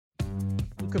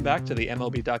Welcome back to the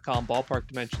MLB.com Ballpark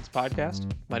Dimensions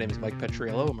podcast. My name is Mike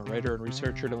Petriello. I'm a writer and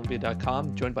researcher at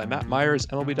MLB.com, joined by Matt Myers,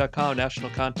 MLB.com National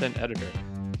Content Editor.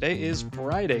 Today is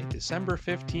Friday, December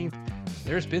 15th.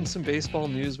 There's been some baseball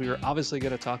news. We are obviously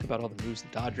going to talk about all the moves the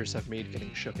Dodgers have made,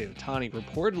 getting Shohei Ohtani,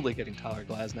 reportedly getting Tyler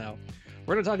Glasnow.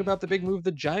 We're going to talk about the big move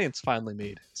the Giants finally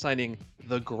made, signing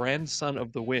the grandson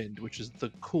of the wind, which is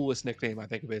the coolest nickname I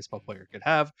think a baseball player could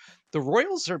have. The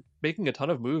Royals are making a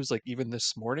ton of moves, like even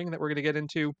this morning, that we're going to get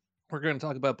into. We're going to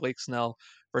talk about Blake Snell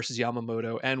versus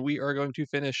Yamamoto, and we are going to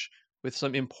finish with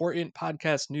some important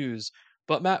podcast news.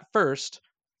 But Matt, first,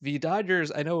 the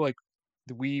Dodgers, I know like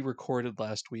we recorded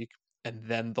last week, and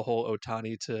then the whole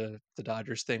Ohtani to the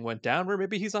Dodgers thing went down, where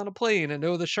maybe he's on a plane, and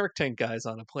no, the Shark Tank guy's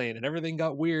on a plane, and everything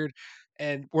got weird.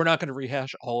 And we're not going to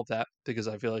rehash all of that because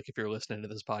I feel like if you're listening to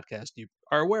this podcast, you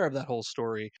are aware of that whole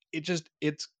story.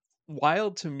 It's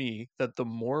wild to me that the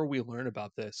more we learn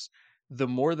about this, the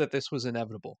more that this was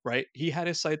inevitable, right? He had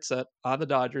his sights set on the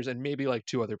Dodgers and maybe like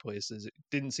two other places. It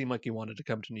didn't seem like he wanted to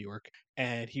come to New York,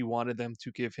 and he wanted them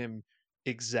to give him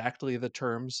exactly the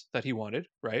terms that he wanted,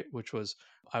 right? Which was,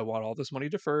 I want all this money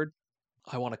deferred.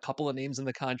 I want a couple of names in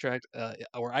the contract,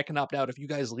 or I can opt out if you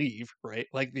guys leave, right?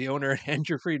 Like the owner,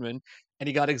 Andrew Friedman, and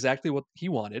he got exactly what he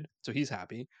wanted, so he's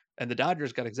happy. And the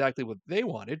Dodgers got exactly what they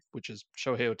wanted, which is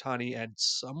Shohei Ohtani and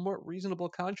somewhat reasonable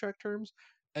contract terms.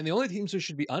 And the only teams who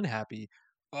should be unhappy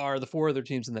are the four other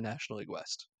teams in the National League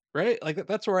West, right? Like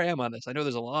that's where I am on this. I know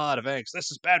there's a lot of angst.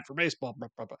 This is bad for baseball. Blah,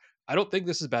 blah, blah. I don't think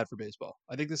this is bad for baseball.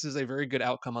 I think this is a very good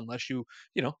outcome unless you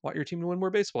want your team to win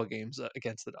more baseball games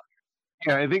against the Dodgers.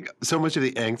 Yeah, I think so much of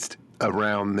the angst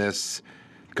around this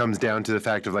comes down to the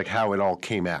fact of like how it all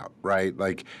came out, right?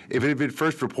 Like if it had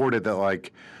first reported that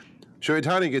like Shohei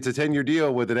Ohtani gets a 10-year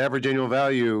deal with an average annual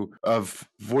value of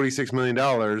 $46 million,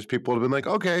 people would have been like,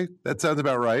 okay, that sounds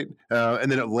about right.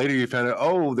 And then later you found out,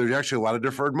 oh, there's actually a lot of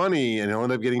deferred money and he'll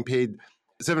end up getting paid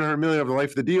 $700 million over the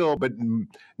life of the deal, but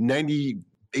 98%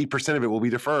 of it will be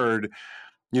deferred.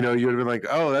 You would have been like,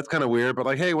 oh, that's kind of weird, but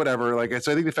like, hey, whatever. Like,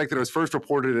 so I think the fact that it was first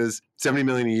reported as $70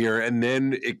 million a year, and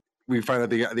then we find out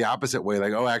the opposite way,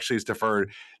 like, oh, actually it's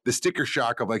deferred. The sticker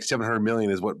shock of like $700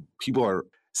 million is what people are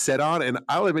set on. And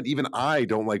I'll admit, even I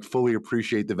don't like fully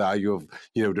appreciate the value of,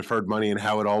 deferred money and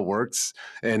how it all works.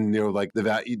 And, like the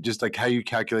value, just like how you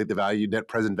calculate the value, net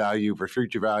present value for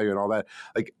future value and all that.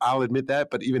 Like, I'll admit that,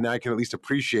 but even I can at least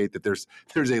appreciate that there's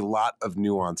a lot of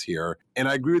nuance here. And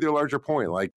I agree with your larger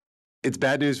point. Like, it's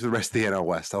bad news for the rest of the NL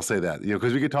West. I'll say that,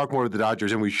 because we could talk more with the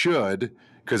Dodgers, and we should,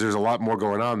 because there's a lot more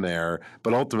going on there.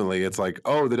 But ultimately, it's like,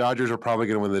 oh, the Dodgers are probably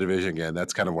going to win the division again.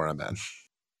 That's kind of where I'm at.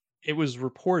 It was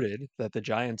reported that the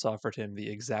Giants offered him the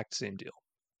exact same deal.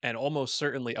 And almost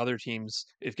certainly other teams,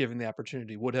 if given the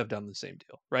opportunity, would have done the same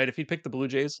deal, right? If he'd picked the Blue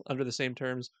Jays under the same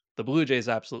terms, the Blue Jays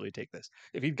absolutely take this.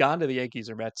 If he'd gone to the Yankees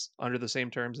or Mets under the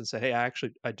same terms and said, hey,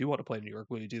 I do want to play in New York,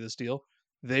 will you do this deal?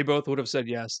 They both would have said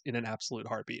yes in an absolute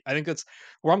heartbeat. I think that's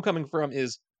where I'm coming from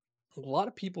is a lot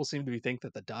of people seem to think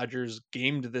that the Dodgers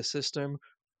gamed the system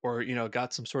or,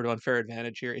 got some sort of unfair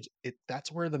advantage here.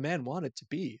 That's where the man wanted to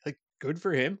be. Like, good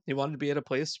for him. He wanted to be at a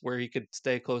place where he could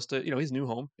stay close to, his new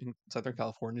home in Southern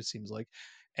California, it seems like,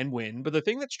 and win. But the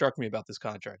thing that struck me about this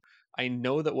contract, I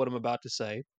know that what I'm about to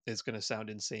say is going to sound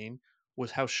insane, was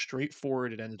how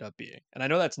straightforward it ended up being. And I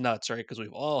know that's nuts, right? Because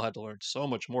we've all had to learn so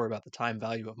much more about the time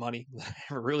value of money than I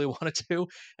ever really wanted to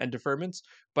and deferments.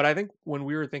 But I think when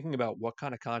we were thinking about what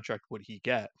kind of contract would he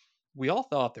get, we all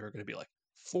thought there were going to be like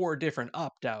four different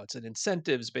opt outs and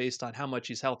incentives based on how much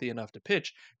he's healthy enough to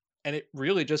pitch. And it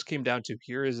really just came down to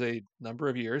here is a number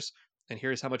of years and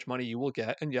here's how much money you will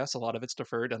get. And yes, a lot of it's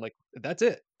deferred. And like, that's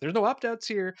it. There's no opt outs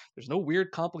here. There's no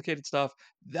weird, complicated stuff.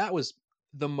 That was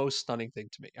the most stunning thing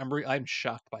to me. I'm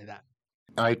shocked by that.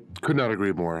 I could not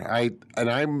agree more. I've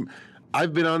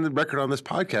been on the record on this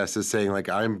podcast as saying like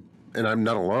I'm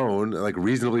not alone, like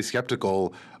reasonably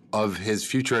skeptical of his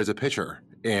future as a pitcher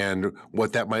and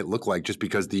what that might look like, just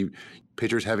because the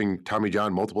pitchers having Tommy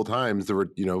John multiple times,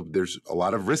 there's a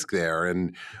lot of risk there,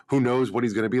 and who knows what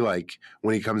he's going to be like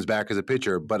when he comes back as a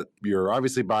pitcher. But you're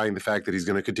obviously buying the fact that he's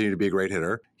going to continue to be a great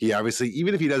hitter. He obviously,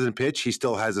 even if he doesn't pitch, he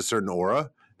still has a certain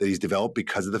aura that he's developed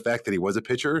because of the fact that he was a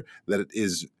pitcher, that it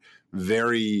is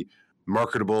very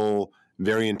marketable,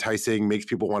 very enticing, makes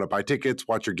people want to buy tickets,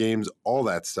 watch your games, all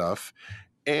that stuff.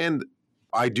 And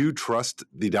I do trust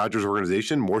the Dodgers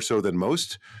organization more so than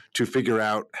most to figure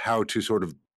out how to sort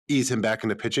of ease him back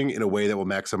into pitching in a way that will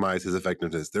maximize his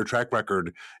effectiveness. Their track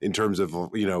record in terms of,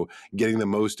 getting the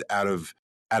most out of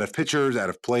pitchers, out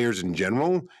of players in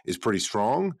general is pretty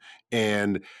strong.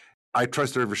 And I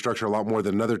trust their infrastructure a lot more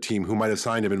than another team who might have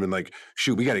signed him and been like,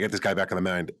 shoot, we got to get this guy back on the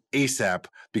mound ASAP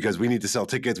because we need to sell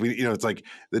tickets. It's like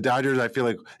the Dodgers. I feel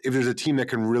like if there's a team that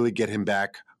can really get him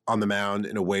back on the mound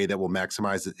in a way that will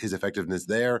maximize his effectiveness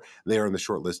there, they are on the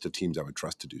short list of teams I would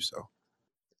trust to do so.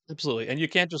 Absolutely. And you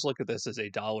can't just look at this as a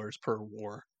dollars per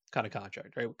war kind of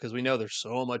contract, right? Because we know there's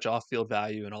so much off field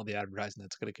value and all the advertising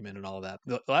that's going to come in and all of that.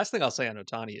 The last thing I'll say on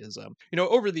Otani is,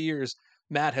 over the years,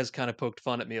 Matt has kind of poked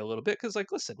fun at me a little bit because,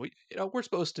 like, listen, we're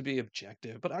supposed to be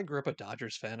objective, but I grew up a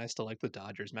Dodgers fan. I still like the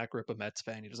Dodgers. Matt grew up a Mets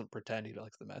fan. He doesn't pretend he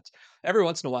likes the Mets. Every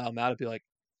once in a while, Matt would be like,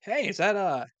 "Hey, is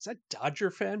that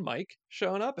Dodger fan Mike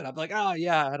showing up?" And I'm like, "Oh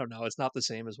yeah, I don't know. It's not the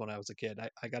same as when I was a kid."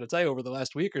 I got to tell you, over the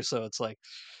last week or so, it's like,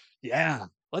 yeah,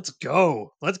 let's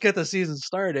go. Let's get the season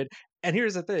started. And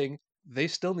here's the thing, they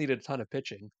still need a ton of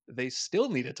pitching. They still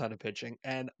need a ton of pitching.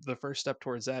 And the first step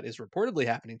towards that is reportedly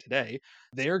happening today.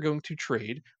 They are going to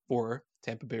trade for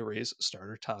Tampa Bay Rays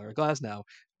starter Tyler Glasnow,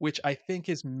 which I think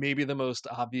is maybe the most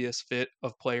obvious fit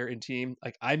of player and team.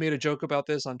 Like, I made a joke about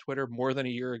this on Twitter more than a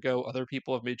year ago. Other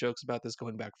people have made jokes about this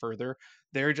going back further.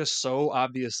 They're just so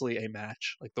obviously a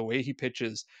match. Like, the way he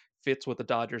pitches fits what the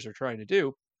Dodgers are trying to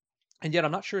do. And yet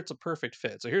I'm not sure it's a perfect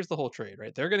fit. So here's the whole trade,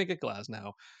 right? They're going to get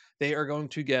Glasnow. They are going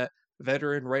to get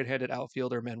veteran right-handed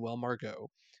outfielder Manuel Margot.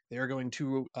 They are going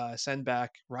to send back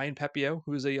Ryan Pepio,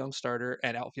 who's a young starter,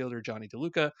 and outfielder Johnny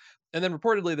DeLuca. And then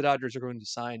reportedly the Dodgers are going to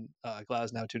sign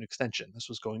Glasnow to an extension. This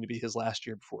was going to be his last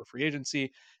year before free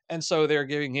agency. And so they're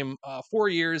giving him 4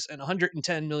 years and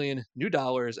 110 million new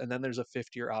dollars. And then there's a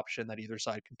fifth-year option that either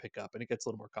side can pick up. And it gets a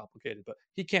little more complicated, but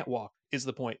he can't walk is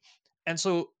the point. And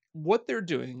so what they're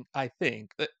doing, I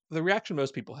think, the reaction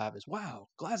most people have is, wow,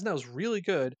 Glasnow's really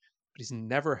good, but he's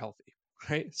never healthy,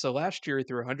 right? So last year he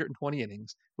threw 120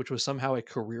 innings, which was somehow a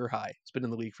career high. He's been in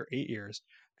the league for 8 years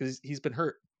because he's been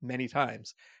hurt many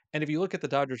times. And if you look at the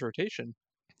Dodgers rotation,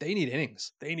 they need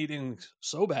innings. They need innings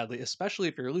so badly, especially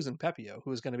if you're losing Pepio,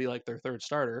 who is going to be like their third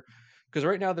starter. Because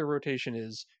right now their rotation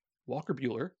is Walker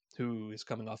Bueller, who is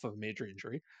coming off of a major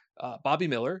injury, Bobby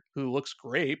Miller, who looks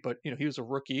great, but he was a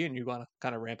rookie, and you want to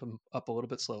kind of ramp him up a little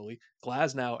bit slowly.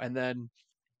 Glasnow, and then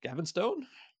Gavin Stone,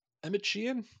 Emmett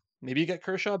Sheehan. Maybe you get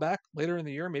Kershaw back later in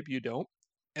the year, maybe you don't.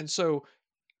 And so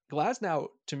Glasnow,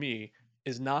 to me,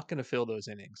 is not going to fill those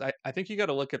innings. I think you got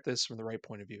to look at this from the right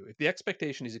point of view. If the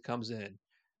expectation is he comes in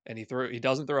and he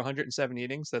doesn't throw 170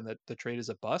 innings, then the trade is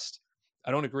a bust.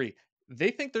 I don't agree.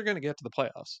 They think they're going to get to the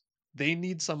playoffs. They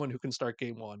need someone who can start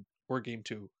game one or game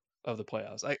two of the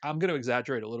playoffs. I'm going to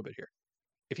exaggerate a little bit here.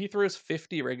 If he throws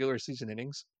 50 regular season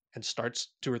innings and starts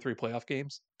 2 or 3 playoff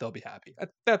games, they'll be happy.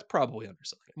 That's probably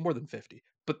underselling it, more than 50.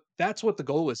 But that's what the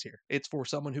goal is here. It's for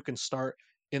someone who can start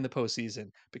in the postseason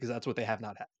because that's what they have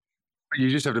not had. You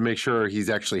just have to make sure he's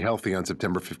actually healthy on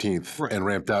September 15th Right. and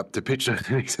ramped up to pitch.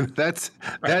 Right.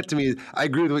 That to me, I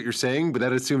agree with what you're saying, but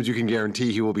that assumes you can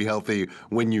guarantee he will be healthy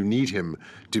when you need him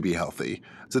to be healthy.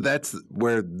 So that's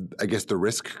where I guess the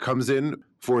risk comes in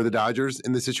for the Dodgers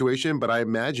in this situation. But I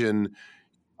imagine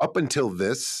up until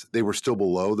this, they were still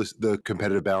below the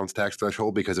competitive balance tax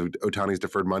threshold because of Otani's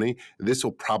deferred money. This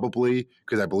will probably,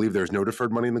 because I believe there's no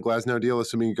deferred money in the Glasnow deal,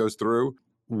 assuming it goes through,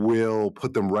 will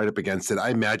put them right up against it. I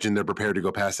imagine they're prepared to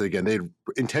go past it again. They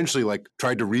intentionally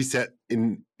tried to reset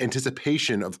in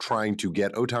anticipation of trying to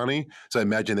get Otani. So I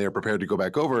imagine they are prepared to go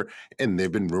back over, and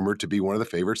they've been rumored to be one of the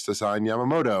favorites to sign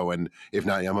Yamamoto. And if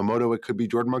not Yamamoto, it could be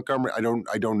Jordan Montgomery. I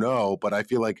don't know, but I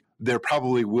feel like there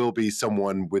probably will be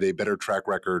someone with a better track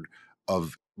record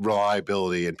of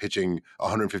reliability and pitching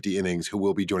 150 innings who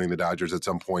will be joining the Dodgers at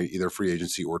some point, either free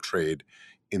agency or trade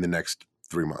in the next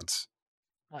 3 months.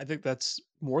 I think that's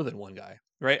more than one guy,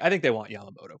 right? I think they want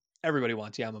Yamamoto. Everybody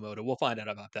wants Yamamoto. We'll find out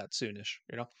about that soonish.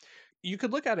 You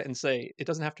could look at it and say it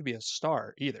doesn't have to be a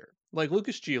star either. Like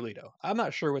Lucas Giolito, I'm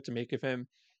not sure what to make of him.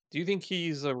 Do you think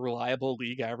he's a reliable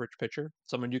league average pitcher?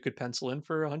 Someone you could pencil in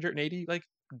for 180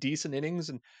 decent innings,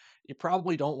 and you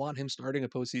probably don't want him starting a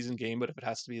postseason game, but if it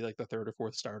has to be like the third or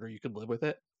fourth starter, you could live with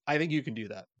it. I think you can do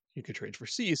that. You could trade for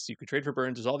Cease, you could trade for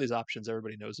Burns. There's all these options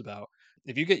everybody knows about.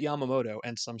 If you get Yamamoto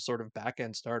and some sort of back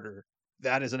end starter,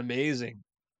 that is an amazing,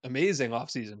 amazing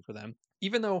offseason for them.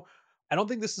 Even though I don't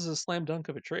think this is a slam dunk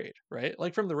of a trade, right?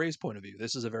 Like from the Rays point of view,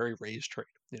 this is a very Rays trade.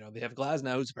 They have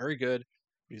Glasnow, who's very good.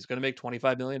 He's going to make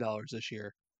 $25 million this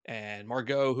year. And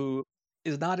Margot, who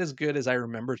is not as good as I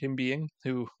remembered him being,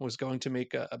 who was going to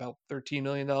make about $13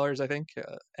 million, I think.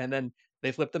 And then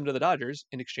they flipped him to the Dodgers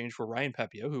in exchange for Ryan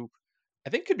Pepio, who I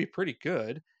think could be pretty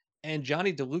good. And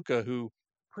Johnny DeLuca,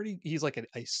 he's like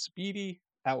a speedy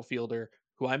outfielder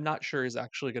who I'm not sure is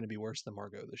actually going to be worse than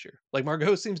Margot this year. Like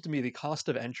Margot seems to me the cost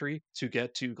of entry to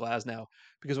get to Glasnow,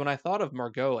 because when I thought of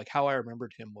Margot, like how I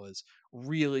remembered him was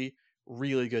really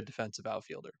really good defensive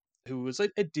outfielder who was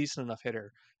a decent enough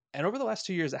hitter. And over the last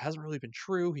 2 years, it hasn't really been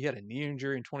true. He had a knee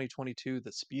injury in 2022.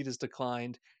 The speed has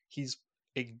declined. He's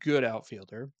a good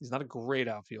outfielder. He's not a great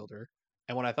outfielder.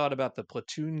 And when I thought about the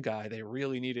platoon guy they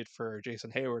really needed for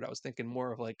Jason Hayward, I was thinking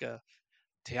more of like a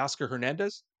Teoscar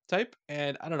Hernandez type.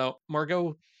 And I don't know,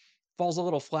 Margot falls a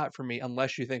little flat for me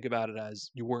unless you think about it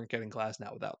as you weren't getting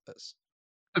Glasnow without this.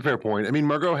 A fair point. I mean,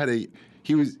 Margot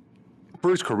he was, for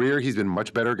his career, he's been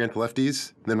much better against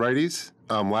lefties than righties.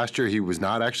 Last year he was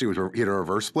not actually. He had a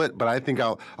reverse split, but I think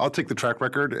I'll take the track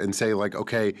record and say like,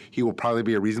 okay, he will probably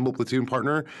be a reasonable platoon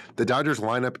partner. The Dodgers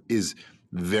lineup is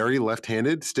very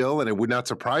left-handed still, and it would not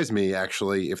surprise me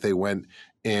actually if they went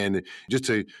and just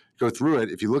to go through it.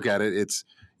 If you look at it, it's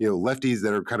lefties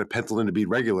that are kind of penciled in to beat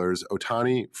regulars: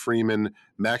 Ohtani, Freeman,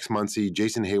 Max Muncy,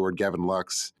 Jason Hayward, Gavin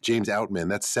Lux, James Outman.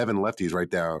 That's 7 lefties right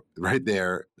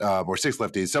there, or 6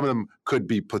 lefties. Some of them could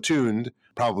be platooned,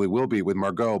 probably will be with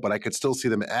Margot, but I could still see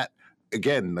them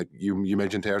again, like you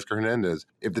mentioned Teoscar Hernandez.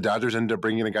 If the Dodgers ended up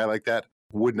bringing in a guy like that,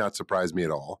 would not surprise me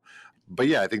at all. But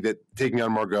yeah, I think that taking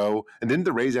on Margot, and didn't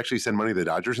the Rays actually send money to the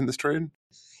Dodgers in this trade?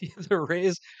 The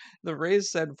Rays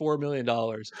sent $4 million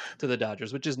to the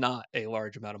Dodgers, which is not a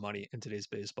large amount of money in today's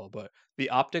baseball, but the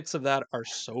optics of that are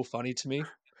so funny to me.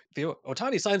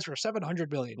 Ohtani signs for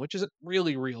 $700 million, which isn't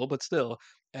really real, but still,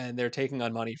 and they're taking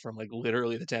on money from like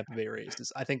literally the Tampa Bay Rays.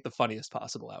 Is I think the funniest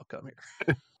possible outcome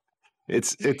here.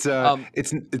 It's The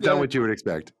not other, what you would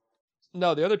expect.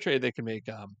 no, the other trade they can make,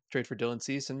 trade for Dylan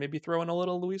Cease and maybe throw in a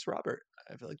little Luis Robert.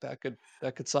 I feel like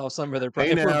that could solve some of their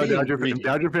Hey problems if we're now, being greedy.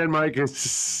 Dodger fan Mike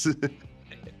is.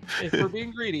 If we're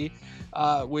being greedy,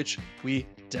 which we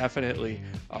definitely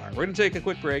are. We're going to take a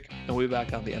quick break, and we'll be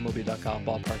back on the MLB.com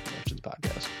Ballpark Dimensions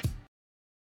podcast.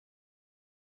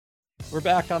 We're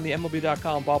back on the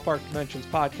MLB.com Ballpark Dimensions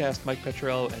podcast. Mike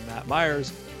Petriello and Matt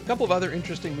Myers. A couple of other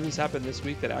interesting moves happened this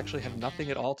week that actually have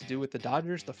nothing at all to do with the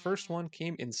Dodgers. The first one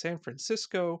came in San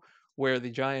Francisco, where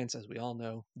the Giants, as we all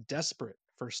know, desperate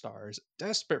for stars,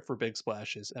 desperate for big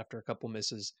splashes after a couple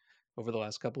misses over the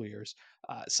last couple of years,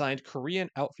 signed Korean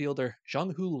outfielder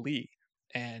Jung-Hoo Lee.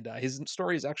 And his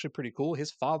story is actually pretty cool.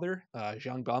 His father,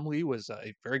 Jang Bom Lee, was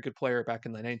a very good player back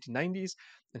in the 1990s,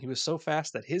 and he was so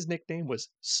fast that his nickname was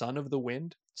Son of the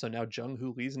Wind. So now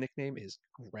Jung-Hoo Lee's nickname is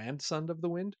Grandson of the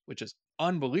Wind, which is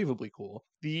unbelievably cool.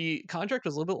 The contract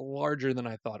was a little bit larger than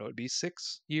I thought it would be.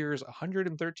 6 years,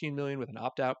 $113 million with an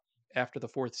opt-out after the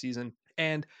 4th season.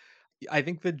 And I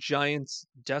think the Giants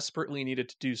desperately needed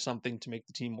to do something to make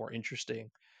the team more interesting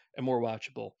and more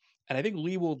watchable. And I think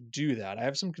Lee will do that. I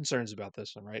have some concerns about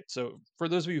this one, right? So, for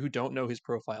those of you who don't know his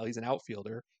profile, he's an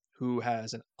outfielder who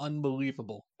has an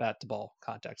unbelievable bat to ball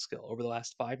contact skill. Over the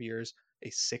last 5 years, a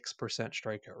 6%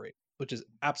 strikeout rate, which is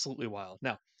absolutely wild.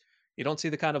 Now, you don't see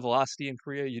the kind of velocity in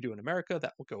Korea you do in America.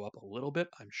 That will go up a little bit,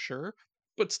 I'm sure.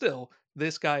 But still,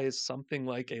 this guy is something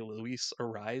like a Luis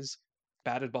Ariz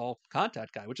batted ball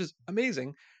contact guy, which is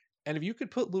amazing. And if you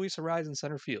could put Luis Ariz in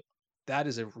center field, that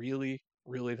is a really,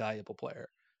 really valuable player.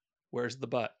 Where's the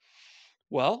but?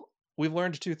 Well, we've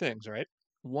learned 2 things, right?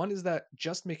 One is that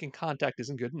just making contact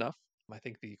isn't good enough. I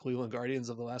think the Cleveland Guardians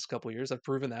of the last couple of years have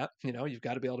proven that. You've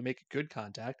got to be able to make good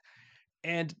contact.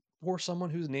 And for someone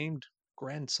who's named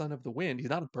Grandson of the Wind, he's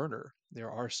not a burner. There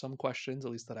are some questions,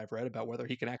 at least that I've read, about whether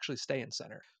he can actually stay in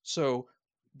center. So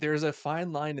there's a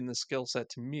fine line in the skill set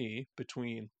to me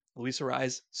between Luis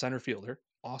Ariz, center fielder,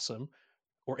 awesome,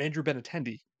 or Andrew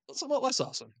Benintendi, somewhat less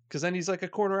awesome, because then he's like a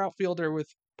corner outfielder with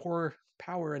poor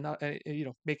power and not,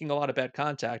 making a lot of bad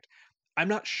contact. I'm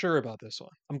not sure about this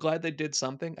one. I'm glad they did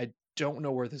something. I don't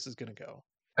know where this is going to go.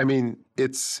 I mean,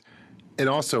 and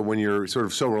also when you're sort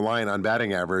of so reliant on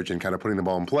batting average and kind of putting the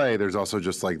ball in play, there's also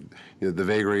just like the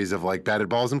vagaries of like batted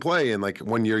balls in play. And like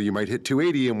one year you might hit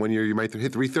 280 and one year you might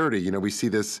hit 330. We've seen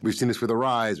this with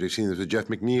Ariz, we've seen this with Jeff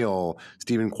McNeil,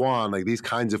 Stephen Kwan, like these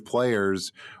kinds of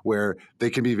players where they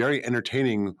can be very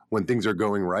entertaining when things are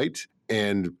going right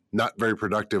and not very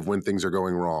productive when things are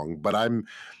going wrong. But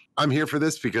I'm here for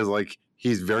this because like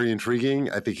he's very intriguing.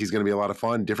 I think he's going to be a lot of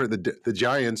fun. The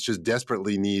Giants just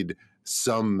desperately need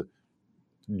some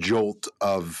jolt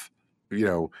of,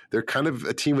 they're kind of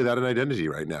a team without an identity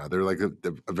right now. They're like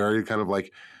a very kind of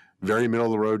like very middle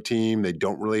of the road team. They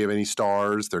don't really have any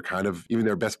stars. They're kind of, even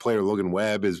their best player, Logan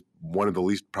Webb, is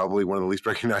probably one of the least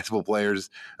recognizable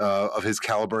players of his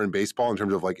caliber in baseball in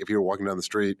terms of like, if you're walking down the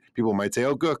street, people might say,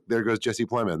 oh, good, there goes Jesse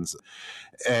Plemons.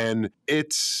 And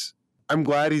I'm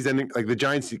glad he's ending. Like the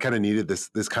Giants kind of needed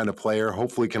this kind of player.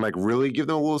 Hopefully, can like really give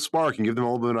them a little spark and give them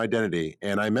a little bit of an identity.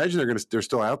 And I imagine they're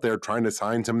still out there trying to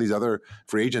sign some of these other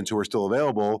free agents who are still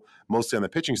available, mostly on the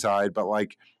pitching side. But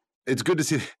like it's good to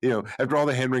see, after all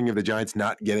the hand-wringing of the Giants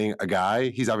not getting a guy,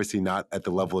 he's obviously not at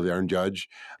the level of Aaron Judge.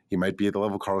 He might be at the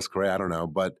level of Carlos Correa. I don't know.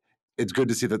 But it's good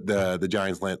to see that the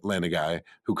Giants land a guy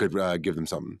who could give them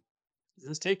something. Does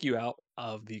this take you out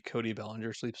of the Cody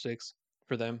Bellinger sweepstakes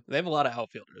for them? They have a lot of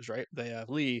outfielders, right? They have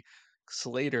Lee,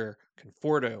 Slater,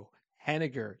 Conforto,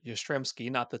 Haniger,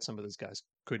 Yastrzemski. Not that some of those guys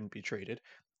couldn't be traded,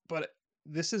 but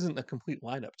this isn't a complete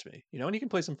lineup to me, and he can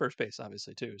play some first base,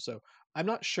 obviously, too. So I'm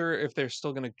not sure if they're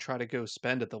still going to try to go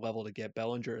spend at the level to get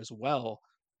Bellinger as well,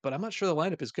 but I'm not sure the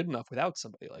lineup is good enough without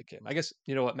somebody like him. I guess,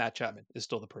 you know what, Matt Chapman is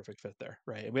still the perfect fit there,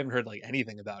 right? And we haven't heard like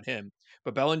anything about him,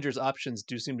 but Bellinger's options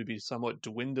do seem to be somewhat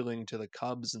dwindling to the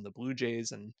Cubs and the Blue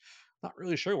Jays, and not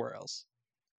really sure where else.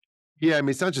 Yeah, I mean,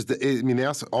 it's not just. They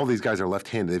also all these guys are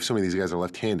left-handed. They have so many of these guys are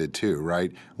left-handed too,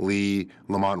 right? Lee,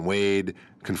 Lamont Wade,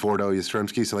 Conforto,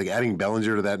 Yastrzemski. So like adding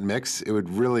Bellinger to that mix, it would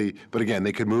really. But again,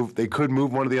 they could move. They could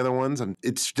move one of the other ones, and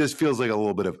it just feels like a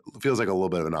little bit of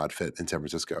an odd fit in San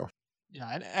Francisco. Yeah,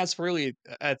 and as for really,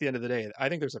 at the end of the day, I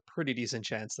think there's a pretty decent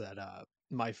chance that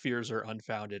my fears are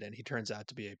unfounded, and he turns out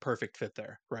to be a perfect fit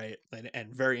there, right? And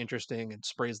very interesting, and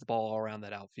sprays the ball all around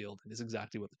that outfield, and is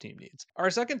exactly what the team needs. Our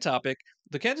second topic: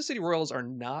 the Kansas City Royals are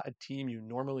not a team you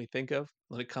normally think of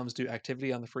when it comes to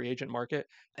activity on the free agent market,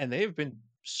 and they've been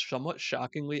somewhat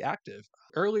shockingly active.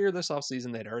 Earlier this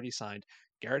offseason, they'd already signed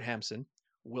Garrett Hampson,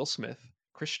 Will Smith,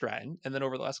 Chris Stratton, and then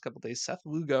over the last couple of days, Seth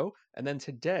Lugo, and then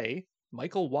today,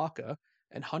 Michael Wacha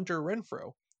and Hunter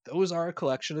Renfroe. Those are a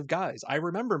collection of guys. I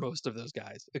remember most of those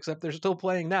guys, except they're still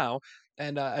playing now.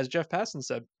 And as Jeff Passan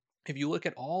said, if you look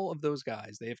at all of those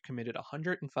guys, they have committed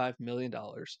 $105 million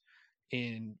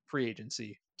in free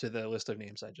agency to the list of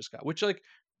names I just got, which, like,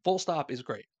 full stop is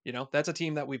great. That's a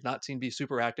team that we've not seen be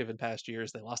super active in past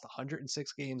years. They lost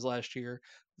 106 games last year.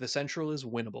 The Central is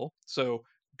winnable. So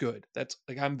good. That's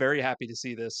like, I'm very happy to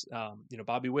see this.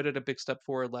 Bobby Witt had a big step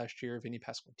forward last year. Vinny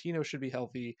Pasquantino should be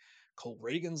healthy. Cole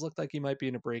Reagans looked like he might be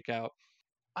in a breakout.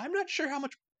 I'm not sure how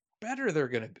much better they're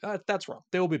going to be. That's wrong.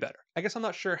 They will be better. I guess I'm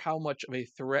not sure how much of a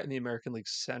threat in the American League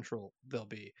Central they'll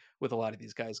be with a lot of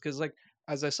these guys. Because, like,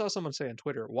 as I saw someone say on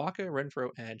Twitter, Wacha,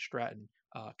 Renfroe, and Stratton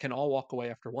can all walk away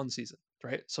after one season,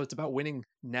 right? So it's about winning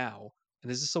now.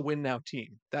 And is this a win now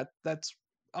team? That's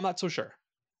I'm not so sure.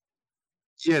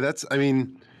 Yeah, I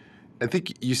mean, I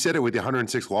think you said it with the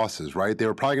 106 losses, right? They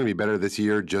were probably going to be better this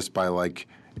year just by like,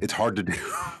 it's hard to do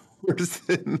worse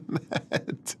than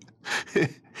that.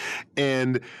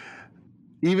 And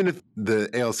even if the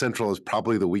AL Central is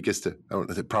probably the weakest, I don't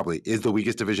know if it probably is the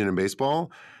weakest division in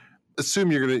baseball,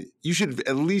 you should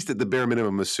at least at the bare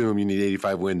minimum assume you need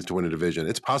 85 wins to win a division.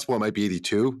 It's possible it might be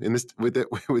 82 in this with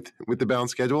the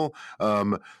balanced schedule.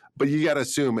 But you got to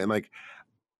assume, and like,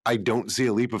 I don't see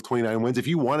a leap of 29 wins. If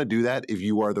you want to do that, if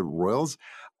you are the Royals,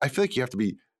 I feel like you have to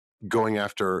be going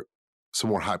after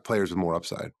some more hot players with more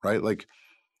upside, right? Like,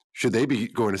 should they be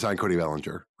going to sign Cody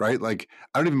Bellinger, right? Like,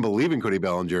 I don't even believe in Cody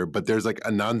Bellinger, but there's like a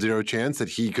non-zero chance that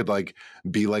he could like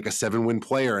be like a 7-win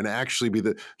player and actually be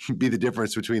the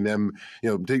difference between them,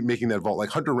 making that vault. Like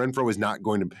Hunter Renfroe is not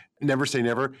going to, never say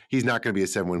never. He's not going to be a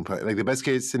 7-win player. Like the best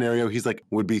case scenario, he's like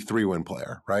would be 3-win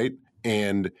player, right?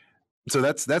 And so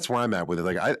that's where I'm at with it.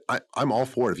 Like I'm all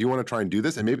for it. If you want to try and do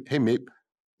this, and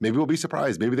maybe we'll be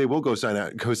surprised. Maybe they will go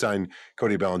sign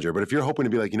Cody Bellinger. But if you're hoping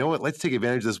to be like, you know what, let's take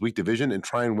advantage of this weak division and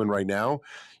try and win right now,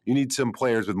 you need some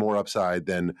players with more upside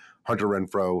than Hunter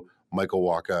Renfroe, Michael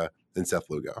Wacha, and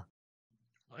Seth Lugo.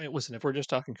 Listen, if we're just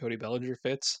talking Cody Bellinger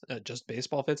fits, just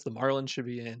baseball fits, the Marlins should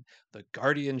be in, the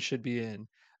Guardians should be in,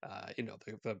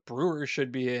 the Brewers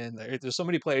should be in. There's so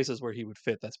many places where he would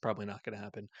fit. That's probably not going to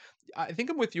happen. I think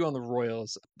I'm with you on the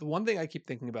Royals. The one thing I keep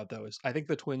thinking about, though, is I think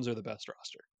the Twins are the best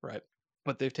roster, right?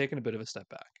 But they've taken a bit of a step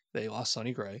back. They lost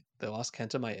Sonny Gray. They lost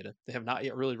Kenta Maeda. They have not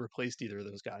yet really replaced either of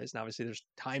those guys. And obviously, there's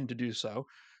time to do so.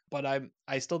 But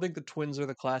I still think the Twins are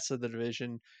the class of the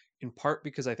division, in part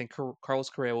because I think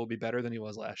Carlos Correa will be better than he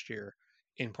was last year,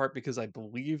 in part because I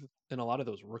believe in a lot of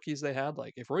those rookies they had.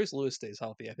 Like, if Royce Lewis stays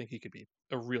healthy, I think he could be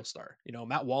a real star.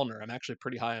 Matt Wallner, I'm actually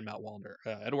pretty high on Matt Wallner.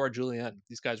 Edouard Julien,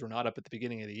 these guys were not up at the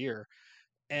beginning of the year.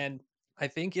 And I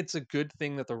think it's a good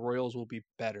thing that the Royals will be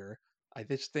better. I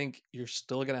just think you're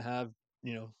still going to have,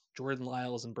 Jordan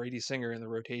Lyles and Brady Singer in the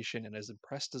rotation. And as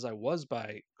impressed as I was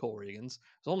by Cole Reagans,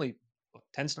 it's only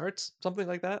 10 starts, something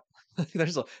like that.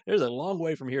 there's a long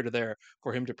way from here to there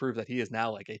for him to prove that he is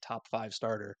now like a top 5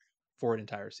 starter for an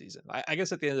entire season. I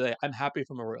guess at the end of the day, I'm happy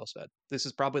from a Royals fan. This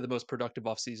is probably the most productive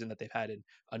offseason that they've had in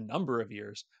a number of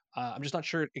years. I'm just not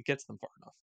sure it gets them far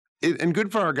enough. And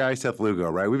good for our guy Seth Lugo,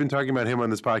 right? We've been talking about him on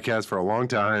this podcast for a long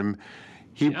time.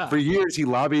 For years he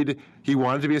lobbied. He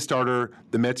wanted to be a starter.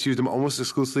 The Mets used him almost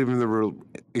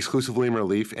exclusively in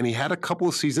relief, and he had a couple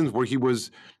of seasons where he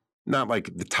was not like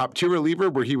the top tier reliever,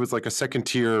 where he was like a second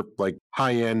tier, like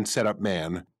high end setup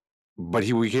man. But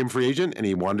he became free agent and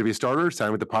he wanted to be a starter,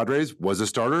 signed with the Padres, was a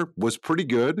starter, was pretty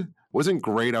good. Wasn't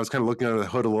great. I was kind of looking under the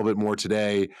hood a little bit more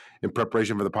today in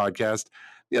preparation for the podcast.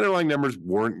 The underlying numbers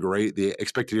weren't great. The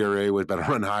expected ERA was about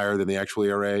a run higher than the actual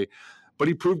ERA, but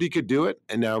he proved he could do it.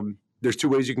 And now there's two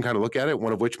ways you can kind of look at it.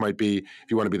 One of which might be,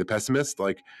 if you want to be the pessimist,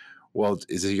 like, well,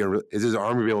 is his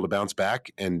arm going to be able to bounce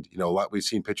back? And, you know, a lot we've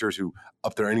seen pitchers who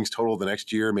up their innings total the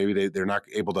next year, maybe they're not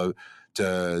able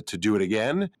to do it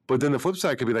again. But then the flip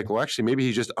side could be like, well, actually, maybe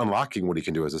he's just unlocking what he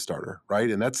can do as a starter,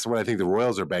 right? And that's what I think the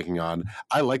Royals are banking on.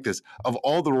 I like this. Of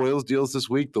all the Royals deals this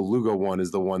week, the Lugo one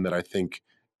is the one that I think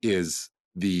is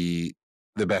the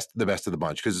best of the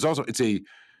bunch, because it's a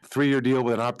 3-year deal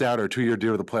with an opt-out or a 2-year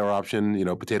deal with a player option, you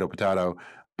know, potato.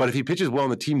 But if he pitches well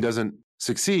and the team doesn't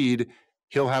succeed,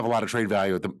 he'll have a lot of trade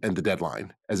value at the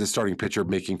deadline as a starting pitcher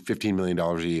making $15 million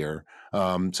a year.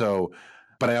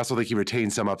 But I also think he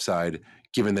retains some upside,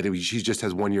 given that he just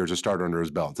has 1 year as a starter under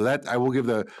his belt. So that I will give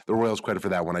the Royals credit for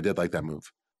that one. I did like that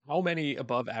move. How many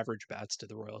above average bats did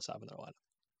the Royals have in their lineup?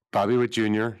 Bobby Witt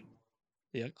Jr.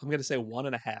 Yeah, I'm going to say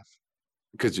 1.5.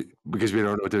 Because we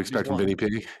don't know what to expect from Vinny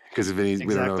P. Because Vinny,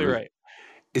 exactly we don't know. Right.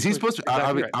 Is he supposed to?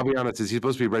 Exactly I'll be honest. Is he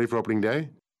supposed to be ready for opening day?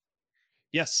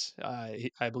 Yes,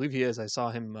 I believe he is. I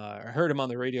saw him, I heard him on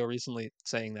the radio recently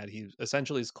saying that he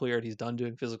essentially is cleared. He's done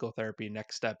doing physical therapy.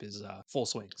 Next step is full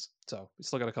swings. So we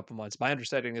still got a couple months. My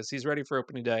understanding is he's ready for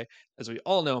opening day. As we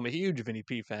all know, I'm a huge Vinny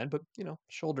P fan, but you know,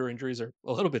 shoulder injuries are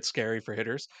a little bit scary for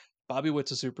hitters. Bobby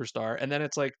Witt's a superstar, and then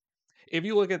it's like, if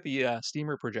you look at the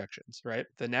steamer projections, right?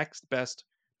 The next best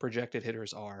projected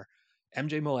hitters are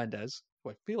MJ Melendez,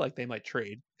 who I feel like they might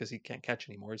trade because he can't catch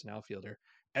anymore. He's an outfielder.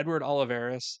 Edward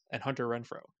Olivares, and Hunter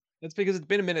Renfroe. That's because it's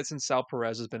been a minute since Sal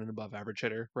Perez has been an above average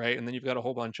hitter, right? And then you've got a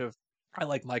whole bunch of, I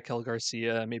like Michael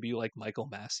Garcia, maybe you like Michael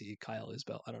Massey, Kyle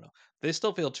Isbell, I don't know. They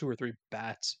still feel 2 or 3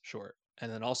 bats short,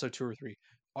 and then also 2 or 3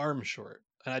 arms short.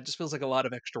 And it just feels like a lot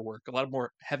of extra work, a lot of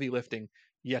more heavy lifting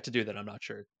yet to do that I'm not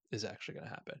sure is actually going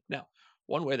to happen. Now,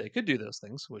 one way they could do those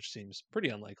things, which seems pretty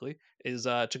unlikely, is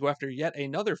to go after yet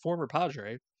another former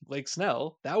Padre, Blake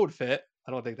Snell. That would fit.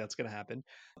 I don't think that's going to happen.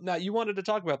 Now, you wanted to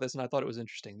talk about this, and I thought it was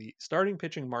interesting. The starting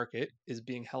pitching market is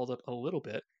being held up a little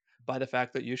bit by the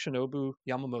fact that Yoshinobu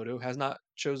Yamamoto has not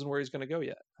chosen where he's going to go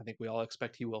yet. I think we all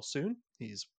expect he will soon.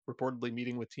 He's reportedly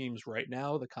meeting with teams right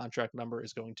now. The contract number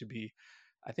is going to be,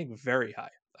 I think, very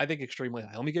high. I think extremely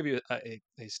high. Let me give you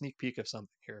a sneak peek of something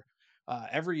here.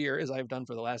 Every year, as I've done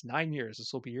for the last 9 years,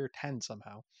 this will be year 10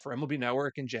 somehow. For MLB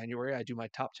Network in January, I do my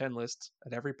top 10 lists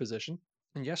at every position.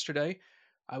 And yesterday,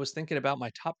 I was thinking about my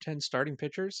top 10 starting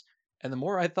pitchers, and the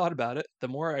more I thought about it, the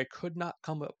more I could not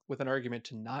come up with an argument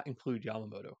to not include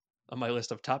Yamamoto on my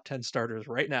list of top 10 starters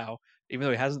right now, even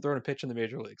though he hasn't thrown a pitch in the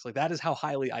major leagues. Like, that is how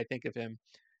highly I think of him.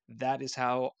 That is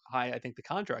how high I think the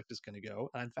contract is going to go.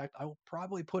 And in fact, I will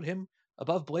probably put him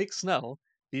above Blake Snell,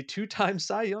 the 2-time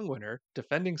Cy Young winner,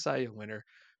 defending Cy Young winner,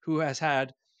 who has had,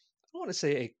 I don't want to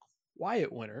say a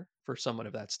quiet winner for someone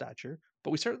of that stature,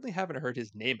 but we certainly haven't heard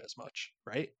his name as much,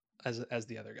 right? As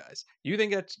the other guys. You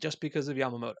think that's just because of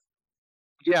Yamamoto?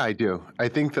 Yeah, I do. I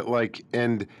think that, like,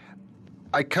 and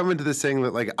I come into this saying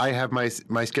that, like, I have my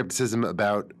skepticism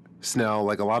about Snell,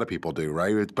 like a lot of people do,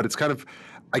 right? But it's kind of,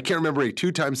 I can't remember a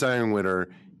 2-time Cy Young winner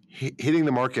hitting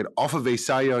the market off of a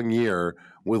Cy Young year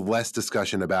with less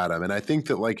discussion about him. And I think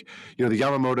that, like, you know, the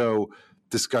Yamamoto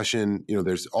discussion, you know,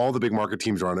 there's all the big market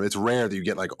teams are on him. It's rare that you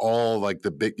get like all like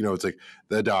the big, you know, it's like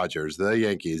the Dodgers, the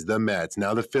Yankees, the Mets.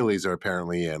 Now the Phillies are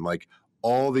apparently in, like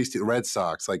all these Red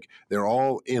Sox, like they're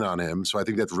all in on him. So I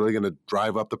think that's really going to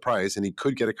drive up the price, and he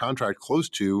could get a contract close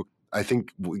to, I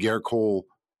think Garrett Cole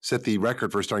set the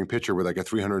record for a starting pitcher with like a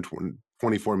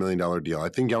 $324 million deal. I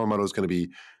think Yamamoto is going to be,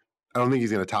 I don't think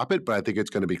he's going to top it, but I think it's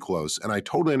going to be close. And I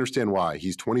totally understand why.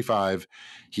 He's 25.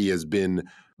 He has been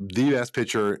the best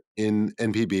pitcher in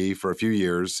NPB for a few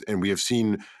years, and we have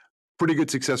seen pretty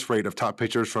good success rate of top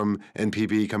pitchers from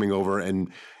NPB coming over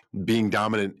and being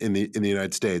dominant in the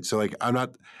United States. So like I'm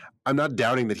not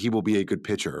doubting that he will be a good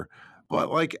pitcher,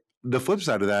 but like the flip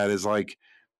side of that is like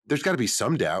there's got to be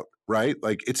some doubt, right?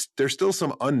 Like there's still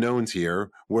some unknowns here.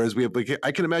 Whereas we have, like,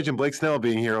 I can imagine Blake Snell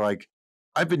being here like,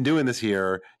 I've been doing this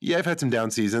here. Yeah, I've had some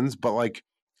down seasons, but like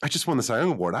I just won the Cy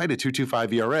Young Award. I had a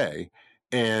 2.25 ERA,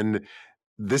 and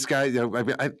this guy, you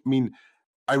know, I mean,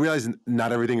 I realize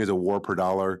not everything is a WAR per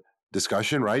dollar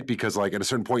discussion, right? Because like at a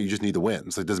certain point, you just need the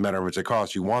wins. It doesn't matter how much they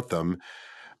cost; you want them.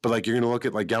 But like you're going to look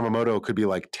at like Yamamoto could be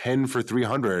like 10 for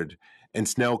 300, and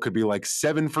Snell could be like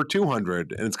 7 for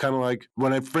 200. And it's kind of like,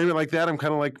 when I frame it like that, I'm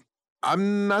kind of like,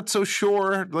 I'm not so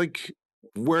sure like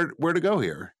where to go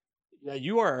here. Yeah,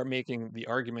 you are making the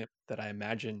argument that I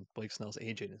imagine Blake Snell's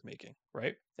agent is making,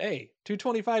 right? Hey,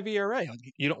 2.25 ERA.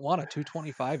 Like, you don't want a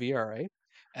 2.25 ERA.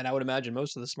 And I would imagine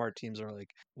most of the smart teams are like,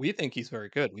 we think he's very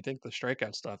good. We think the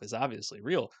strikeout stuff is obviously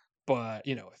real. But,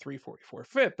 a 3.44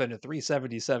 FIP and a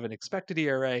 3.77 expected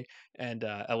ERA and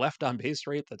a left on base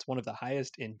rate that's one of the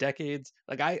highest in decades.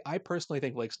 Like, I personally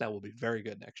think Blake Snell will be very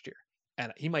good next year.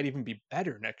 And he might even be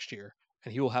better next year,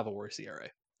 and he will have a worse ERA.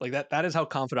 Like that is how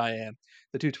confident I am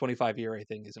the 2.25 ERA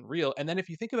thing isn't real. And then if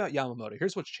you think about Yamamoto,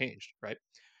 here's what's changed, right?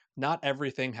 Not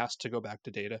everything has to go back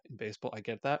to data in baseball. I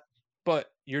get that. But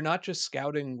you're not just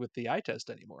scouting with the eye test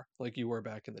anymore, like you were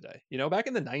back in the day. Back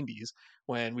in the 90s,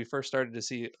 when we first started to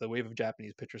see the wave of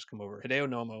Japanese pitchers come over, Hideo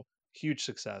Nomo, huge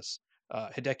success.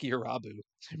 Hideki Irabu,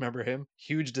 remember him?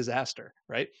 Huge disaster,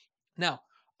 right? Now,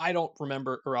 I don't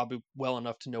remember Irabu well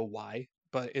enough to know why,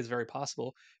 but it's very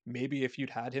possible. Maybe if you'd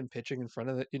had him pitching in front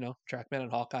of the, Trackman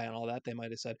and Hawkeye and all that, they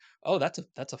might have said, "Oh, that's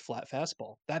a flat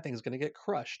fastball. That thing's going to get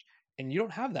crushed." And you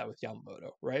don't have that with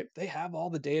Yamamoto, right? They have all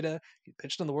the data. He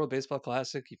pitched in the World Baseball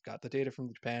Classic. You've got the data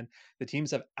from Japan. The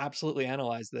teams have absolutely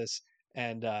analyzed this.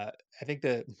 And I think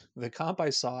the comp I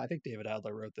saw, I think David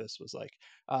Adler wrote this, was like,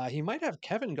 he might have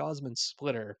Kevin Gausman's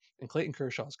splitter and Clayton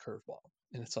Kershaw's curveball.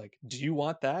 And it's like, do you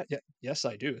want that? Yeah, yes,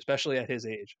 I do, especially at his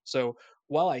age. So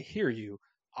while I hear you,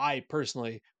 I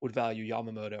personally would value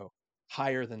Yamamoto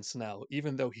higher than Snell,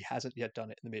 even though he hasn't yet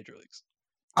done it in the major leagues.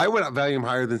 I would value him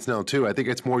higher than Snell too. I think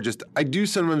it's more just, I do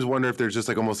sometimes wonder if there's just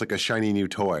like almost like a shiny new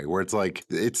toy where it's like,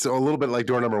 it's a little bit like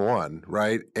door number one,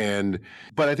 right?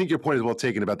 But I think your point is well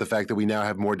taken about the fact that we now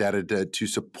have more data to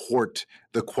support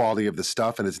the quality of the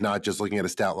stuff. And it's not just looking at a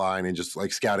stat line and just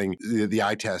like scouting the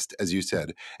eye test, as you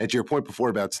said. And to your point before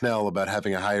about Snell, about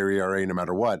having a higher ERA no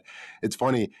matter what, it's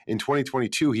funny, in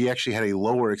 2022, he actually had a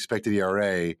lower expected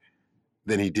ERA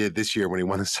than he did this year when he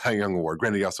won the Cy Young Award.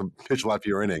 Granted, he also pitched a lot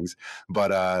fewer innings, but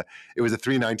it was a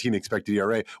 3.19 expected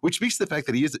ERA, which speaks to the fact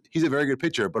that he's a very good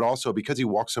pitcher, but also because he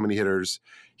walks so many hitters,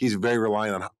 he's very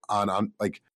reliant on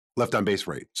like left on base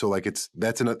rate. So like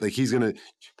he's gonna.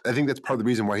 I think that's part of the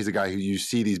reason why he's a guy who you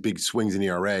see these big swings in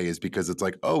ERA is because it's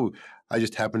like, oh, I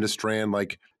just happened to strand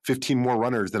like 15 more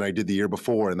runners than I did the year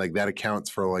before, and like that accounts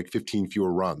for like 15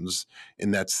 fewer runs,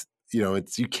 and that's.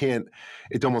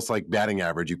 It's almost like batting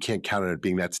average. You can't count on it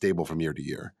being that stable from year to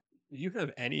year. Do you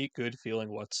have any good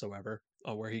feeling whatsoever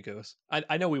on where he goes?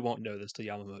 I know we won't know this till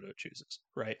Yamamoto chooses,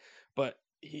 right? But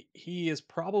he is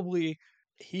probably,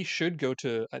 he should go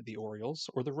to the Orioles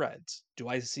or the Reds. Do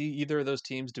I see either of those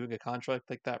teams doing a contract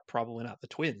like that? Probably not. The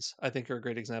Twins, I think, are a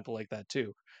great example like that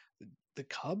too. The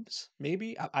Cubs,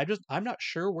 maybe. I'm not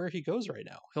sure where he goes right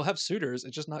now. He'll have suitors.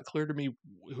 It's just not clear to me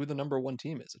who the number one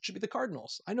team is. It should be the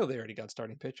Cardinals. I know they already got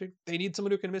starting pitching. They need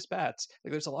someone who can miss bats.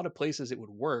 Like there's a lot of places it would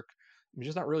work. I'm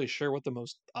just not really sure what the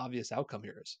most obvious outcome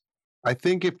here is. I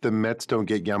think if the Mets don't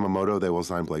get Yamamoto, they will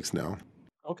sign Blake Snell.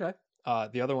 Okay.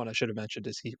 The other one I should have mentioned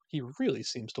is he really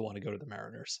seems to want to go to the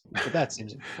Mariners, but that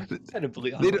seems incredibly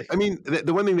unlikely. I mean,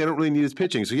 the one thing they don't really need is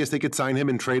pitching. So yes, they could sign him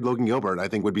and trade Logan Gilbert. I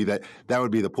think would be that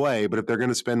would be the play. But if they're going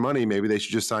to spend money, maybe they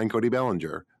should just sign Cody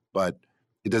Bellinger. But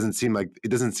it doesn't seem like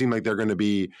they're going to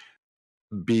be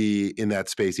in that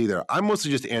space either. I'm mostly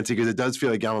just antsy because it does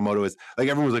feel like Yamamoto is like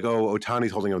everyone's like, oh,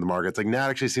 Ohtani's holding up the market. It's like now it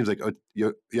actually seems like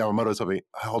Yamamoto's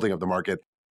holding up the market.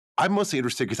 I'm mostly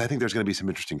interested because I think there's going to be some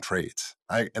interesting trades.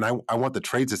 I want the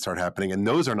trades to start happening, and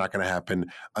those are not going to happen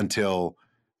until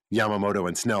Yamamoto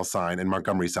and Snell sign and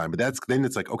Montgomery sign. But then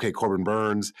it's like, okay, Corbin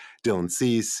Burns, Dylan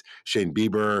Cease, Shane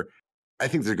Bieber. I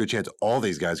think there's a good chance all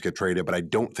these guys get traded, but I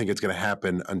don't think it's going to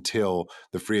happen until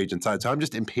the free agent side. So I'm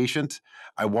just impatient.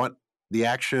 I want the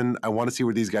action. I want to see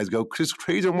where these guys go because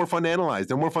trades are more fun to analyze.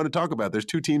 They're more fun to talk about. There's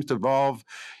two teams to involve.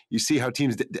 You see how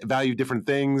teams value different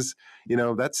things.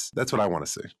 That's what I want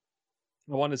to see.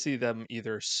 I want to see them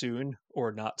either soon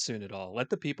or not soon at all. Let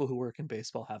the people who work in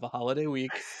baseball have a holiday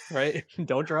week, right?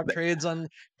 Don't drop trades on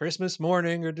Christmas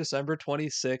morning or December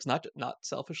 26th. Not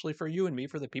selfishly for you and me,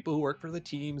 for the people who work for the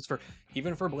teams,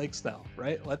 even for Blake Snell,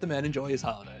 right? Let the man enjoy his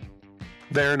holiday.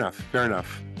 Fair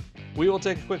enough. We will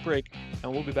take a quick break,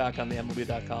 and we'll be back on the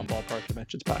MLB.com Ballpark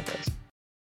Dimensions podcast.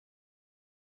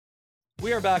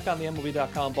 We are back on the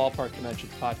MLB.com Ballpark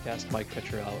Dimensions podcast. Mike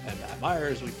Petriello and Matt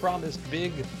Myers. We promised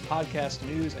big podcast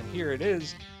news, and here it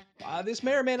is. This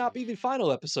may or may not be the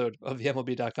final episode of the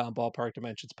MLB.com Ballpark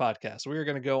Dimensions podcast. We are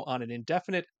going to go on an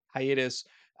indefinite hiatus.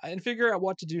 and figure out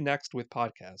what to do next with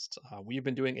podcasts. We've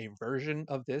been doing a version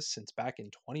of this since back in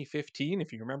 2015.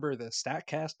 If you remember the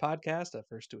StatCast podcast, at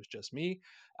first it was just me.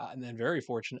 And then very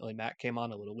fortunately, Matt came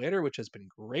on a little later, which has been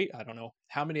great. I don't know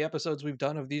how many episodes we've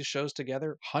done of these shows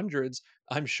together, hundreds,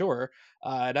 I'm sure.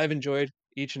 And I've enjoyed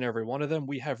each and every one of them.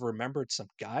 We have remembered some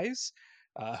guys.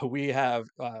 We have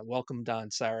welcomed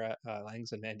on Sarah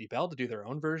Langs and Mandy Bell to do their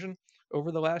own version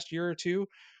over the last year or two.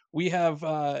 We have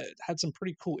had some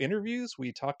pretty cool interviews.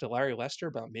 We talked to Larry Lester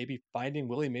about maybe finding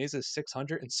Willie Mays'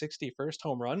 661st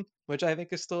home run, which I think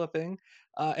is still a thing.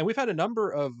 And we've had a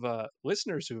number of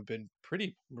listeners who have been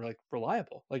pretty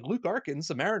reliable. Like Luke Arkins,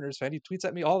 the Mariners fan, he tweets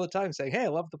at me all the time saying, "Hey, I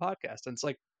love the podcast," and it's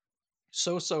like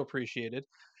so appreciated.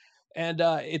 And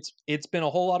it's been a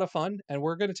whole lot of fun, and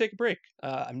we're going to take a break.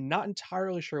 I'm not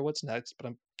entirely sure what's next, but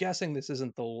I'm guessing this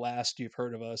isn't the last you've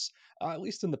heard of us, at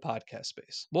least in the podcast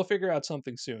space. We'll figure out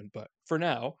something soon, but for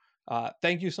now,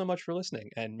 thank you so much for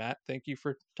listening. And Matt, thank you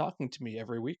for talking to me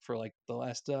every week for like the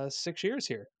last 6 years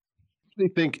here. I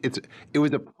think it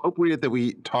was appropriate that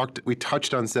we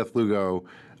touched on Seth Lugo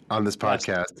on this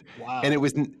podcast. Wow. And it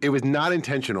was not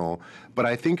intentional, but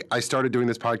I think I started doing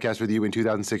this podcast with you in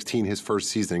 2016, his first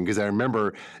season, because I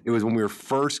remember it was when we were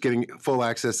first getting full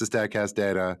access to StatCast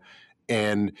data,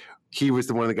 and he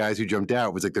was one of the guys who jumped out.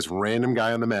 It was like this random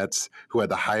guy on the Mets who had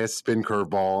the highest spin curve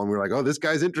ball, and we were like, "Oh, this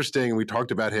guy's interesting," and we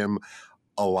talked about him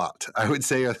a lot. I would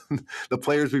say the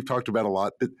players we've talked about a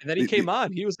lot. And then he came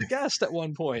on. He was a guest at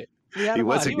one point. He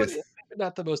was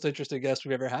not the most interesting guest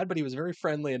we've ever had, but he was very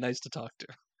friendly and nice to talk to.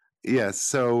 Yes,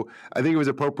 so I think it was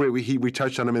appropriate. We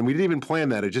touched on him, and we didn't even plan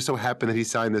that. It just so happened that he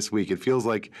signed this week. It feels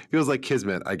like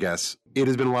kismet, I guess. It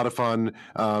has been a lot of fun.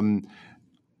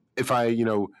 If I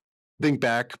think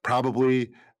back, probably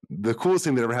the coolest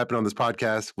thing that ever happened on this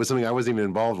podcast was something I wasn't even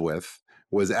involved with.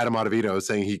 Was Adam Ottavino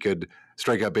saying he could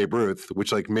strike out Babe Ruth,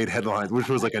 which made headlines, which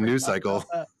was like a news cycle.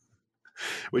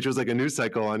 Which was like a news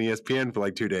cycle on ESPN for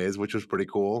like 2 days, which was pretty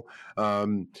cool.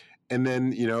 And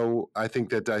then, I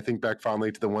think back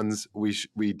fondly to the ones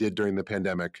we did during the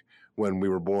pandemic when we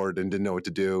were bored and didn't know what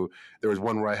to do. There was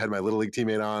one where I had my Little League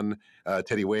teammate on,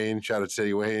 Teddy Wayne. Shout out to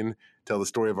Teddy Wayne. Tell the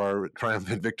story of our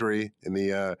triumphant victory in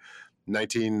the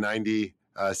 1990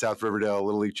 South Riverdale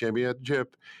Little League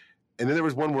Championship. And then there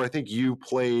was one where I think you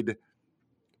played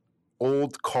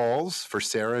old calls for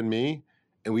Sarah and me.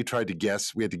 And we tried to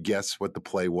guess. We had to guess what the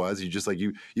play was. You just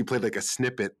you played like a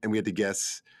snippet, and we had to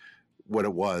guess what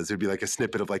it was. It'd be like a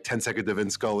snippet of like 10 seconds of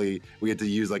Vin Scully. We had to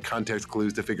use like context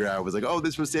clues to figure out. It was like, oh,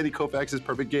 this was Sandy Koufax's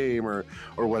perfect game, or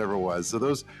whatever it was. So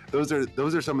those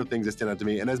are some of the things that stand out to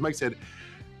me. And as Mike said,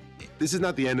 this is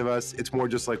not the end of us. It's more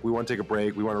just like we want to take a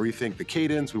break. We want to rethink the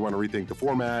cadence. We want to rethink the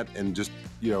format, and just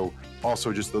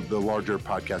also just the larger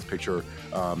podcast picture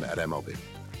at MLB.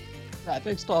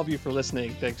 Thanks to all of you for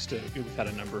listening. We've had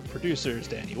a number of producers,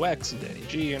 Danny Wex and Danny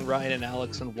G and Ryan and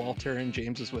Alex and Walter, and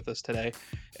James is with us today.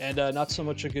 And not so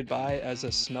much a goodbye as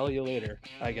a smell you later,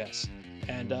 I guess.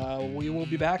 And we will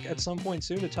be back at some point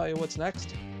soon to tell you what's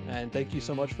next. And thank you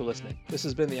so much for listening. This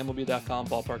has been the MLB.com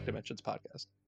Ballpark Dimensions podcast.